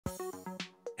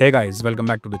Hey guys, welcome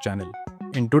back to the channel.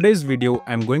 In today's video,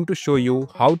 I'm going to show you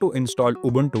how to install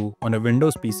Ubuntu on a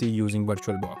Windows PC using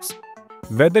VirtualBox.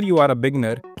 Whether you are a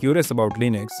beginner curious about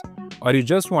Linux or you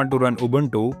just want to run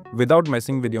Ubuntu without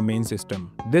messing with your main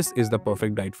system, this is the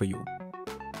perfect guide for you.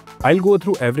 I'll go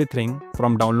through everything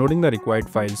from downloading the required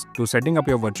files to setting up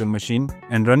your virtual machine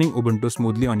and running Ubuntu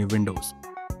smoothly on your Windows.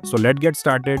 So let's get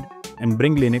started and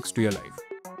bring Linux to your life.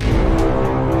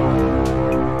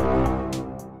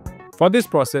 For this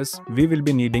process, we will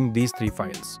be needing these three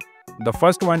files. The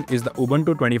first one is the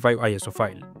Ubuntu 25 ISO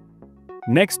file.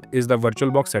 Next is the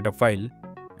VirtualBox setup file.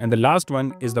 And the last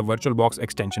one is the VirtualBox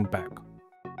extension pack.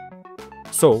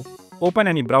 So, open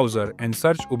any browser and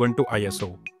search Ubuntu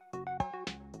ISO.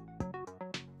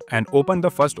 And open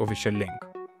the first official link.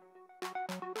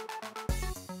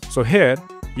 So here,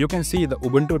 you can see the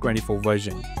Ubuntu 24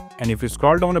 version. And if you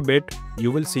scroll down a bit,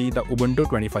 you will see the Ubuntu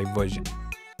 25 version.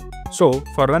 So,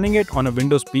 for running it on a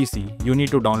Windows PC, you need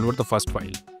to download the first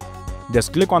file.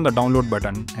 Just click on the download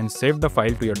button and save the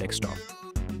file to your desktop.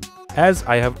 As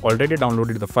I have already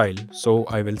downloaded the file, so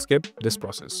I will skip this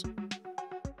process.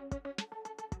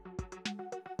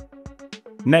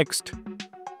 Next,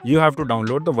 you have to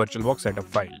download the VirtualBox setup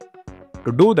file.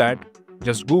 To do that,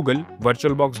 just Google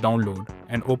VirtualBox download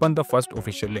and open the first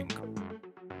official link.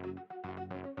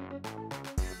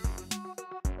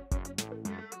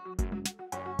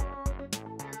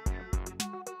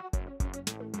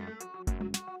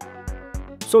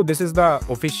 So this is the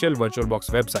official VirtualBox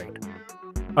website.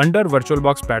 Under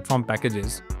VirtualBox platform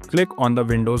packages, click on the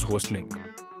Windows host link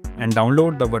and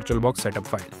download the VirtualBox setup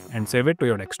file and save it to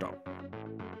your desktop.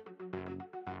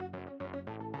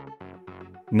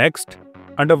 Next,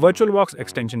 under VirtualBox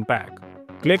extension pack,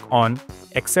 click on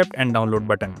Accept and Download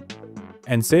button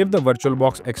and save the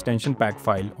VirtualBox extension pack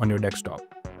file on your desktop.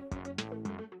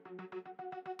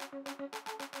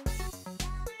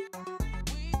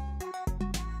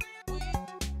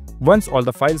 Once all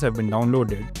the files have been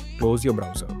downloaded, close your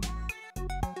browser.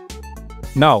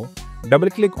 Now,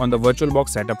 double-click on the VirtualBox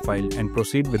setup file and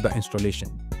proceed with the installation.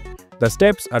 The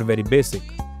steps are very basic.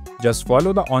 Just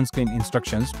follow the on-screen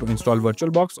instructions to install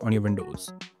VirtualBox on your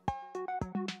Windows.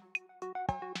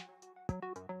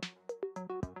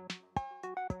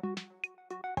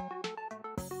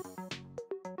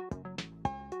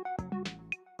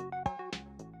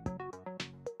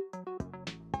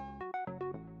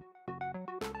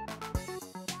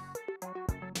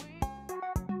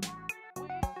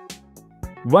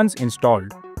 Once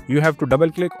installed, you have to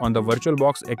double-click on the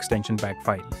VirtualBox extension pack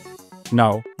file.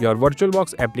 Now, your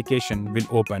VirtualBox application will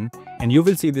open and you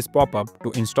will see this pop-up to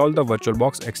install the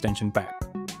VirtualBox extension pack.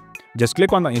 Just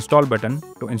click on the install button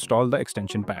to install the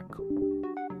extension pack.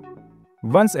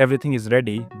 Once everything is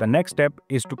ready, the next step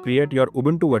is to create your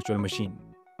Ubuntu virtual machine.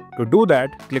 To do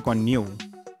that, click on New.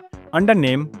 Under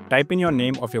Name, type in your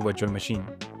name of your virtual machine.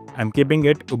 I'm keeping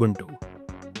it Ubuntu.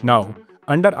 Now,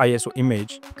 under ISO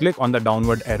image, click on the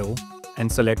downward arrow and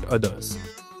select Others.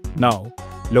 Now,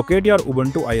 locate your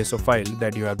Ubuntu ISO file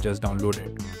that you have just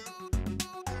downloaded.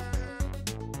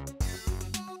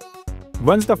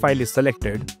 Once the file is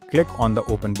selected, click on the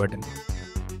Open button.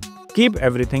 Keep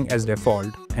everything as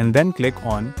default and then click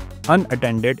on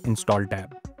Unattended Install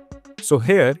tab. So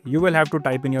here, you will have to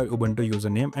type in your Ubuntu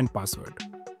username and password.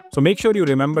 So make sure you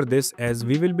remember this as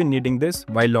we will be needing this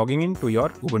while logging into your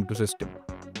Ubuntu system.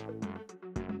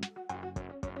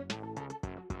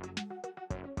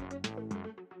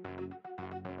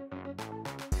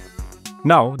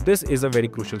 Now, this is a very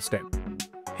crucial step.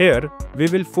 Here, we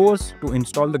will force to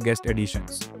install the guest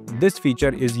editions. This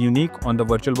feature is unique on the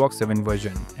VirtualBox 7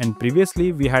 version, and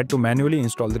previously we had to manually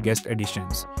install the guest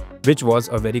editions, which was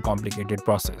a very complicated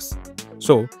process.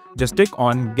 So, just click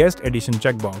on Guest Edition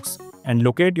checkbox and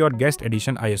locate your guest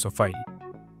edition ISO file.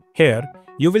 Here,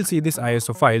 you will see this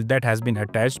ISO file that has been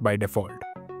attached by default.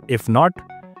 If not,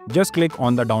 just click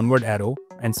on the downward arrow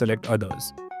and select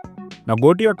Others. Now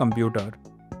go to your computer.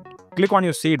 Click on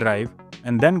your C drive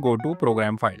and then go to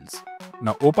Program Files.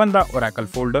 Now open the Oracle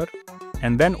folder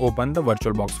and then open the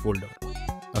VirtualBox folder.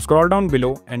 Now scroll down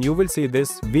below and you will see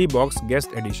this VBox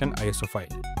Guest Edition ISO file.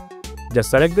 Just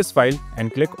select this file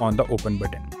and click on the Open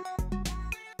button.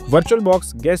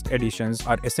 VirtualBox Guest Editions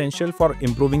are essential for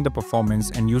improving the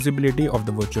performance and usability of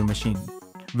the virtual machine,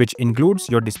 which includes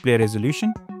your display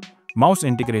resolution, mouse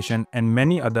integration, and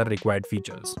many other required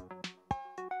features.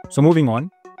 So moving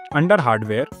on, under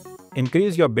Hardware,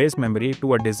 increase your base memory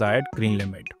to a desired green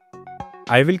limit.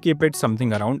 I will keep it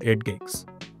something around 8 gigs.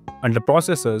 Under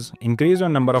Processors, increase your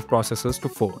number of processors to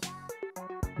 4.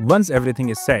 Once everything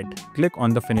is set, click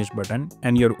on the Finish button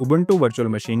and your Ubuntu virtual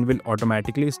machine will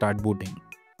automatically start booting.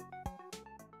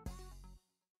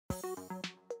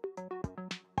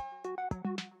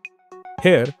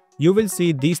 Here, you will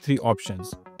see these three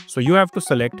options. So you have to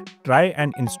select Try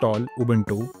and install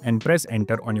Ubuntu and press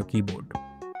enter on your keyboard.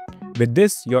 With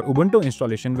this, your Ubuntu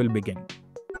installation will begin.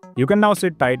 You can now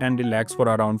sit tight and relax for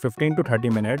around 15 to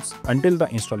 30 minutes until the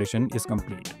installation is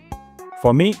complete.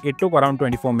 For me, it took around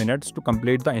 24 minutes to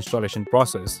complete the installation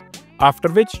process, after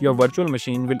which your virtual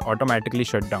machine will automatically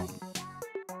shut down.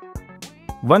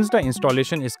 Once the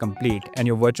installation is complete and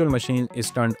your virtual machine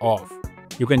is turned off,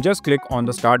 you can just click on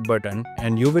the Start button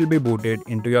and you will be booted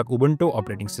into your Ubuntu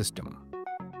operating system.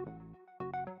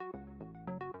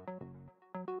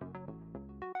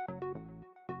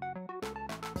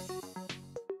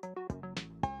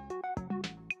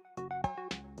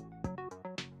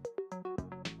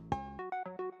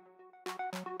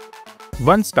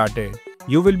 Once started,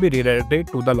 you will be redirected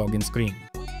to the login screen,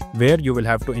 where you will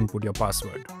have to input your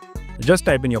password. Just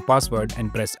type in your password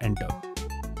and press enter.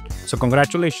 So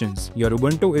congratulations, your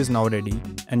Ubuntu is now ready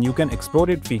and you can explore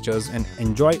its features and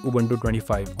enjoy Ubuntu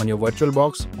 25 on your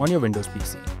VirtualBox on your Windows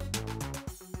PC.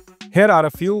 Here are a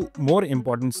few more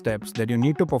important steps that you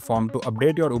need to perform to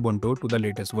update your Ubuntu to the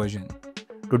latest version.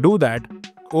 To do that,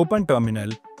 open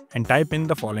Terminal and type in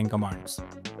the following commands.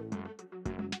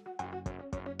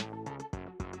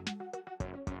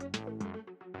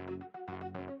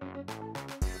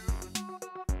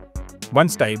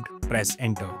 Once typed, press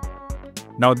enter.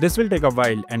 Now this will take a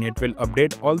while and it will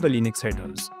update all the Linux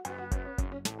headers.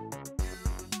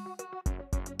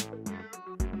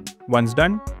 Once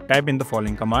done, type in the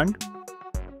following command.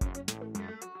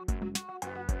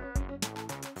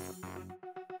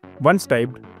 Once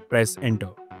typed, press enter.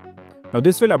 Now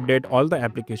this will update all the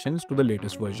applications to the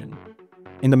latest version.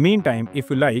 In the meantime, if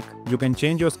you like, you can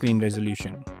change your screen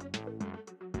resolution.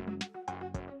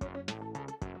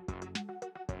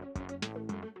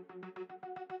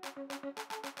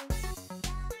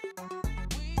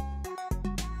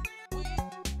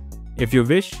 If you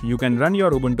wish, you can run your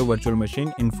Ubuntu virtual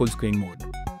machine in full screen mode.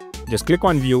 Just click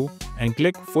on View and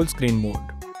click Full Screen Mode.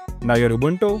 Now your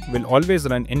Ubuntu will always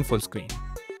run in full screen.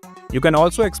 You can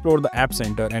also explore the App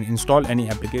Center and install any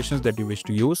applications that you wish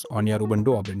to use on your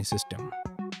Ubuntu operating system.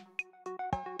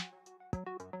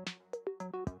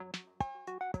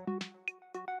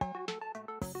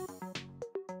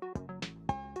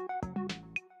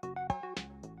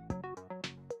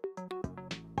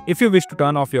 If you wish to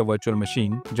turn off your virtual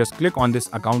machine, just click on this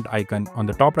account icon on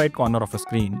the top right corner of a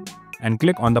screen and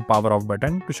click on the power off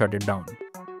button to shut it down.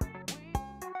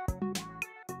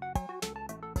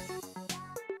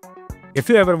 If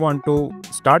you ever want to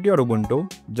start your Ubuntu,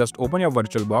 just open your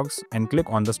VirtualBox and click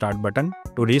on the Start button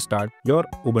to restart your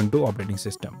Ubuntu operating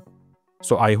system.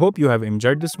 So I hope you have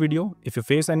enjoyed this video. If you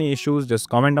face any issues, just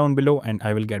comment down below and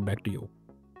I will get back to you.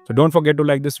 So don't forget to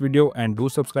like this video and do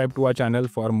subscribe to our channel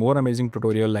for more amazing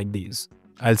tutorials like these.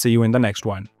 I'll see you in the next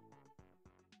one.